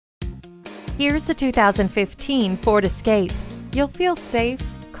Here's a 2015 Ford Escape. You'll feel safe,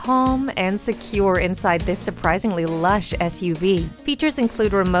 calm, and secure inside this surprisingly lush SUV. Features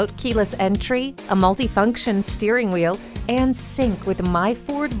include remote keyless entry, a multifunction steering wheel, and sync with My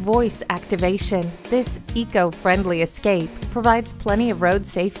Ford voice activation. This eco-friendly Escape provides plenty of road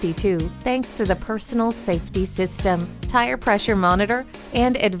safety too, thanks to the personal safety system, tire pressure monitor,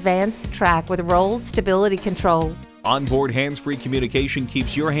 and advanced track with roll stability control. Onboard hands-free communication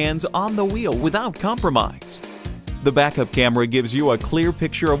keeps your hands on the wheel without compromise. The backup camera gives you a clear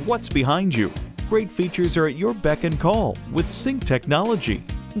picture of what's behind you. Great features are at your beck and call with sync technology.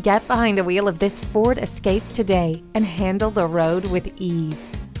 Get behind the wheel of this Ford Escape today and handle the road with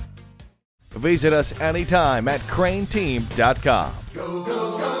ease. Visit us anytime at crainteam.com.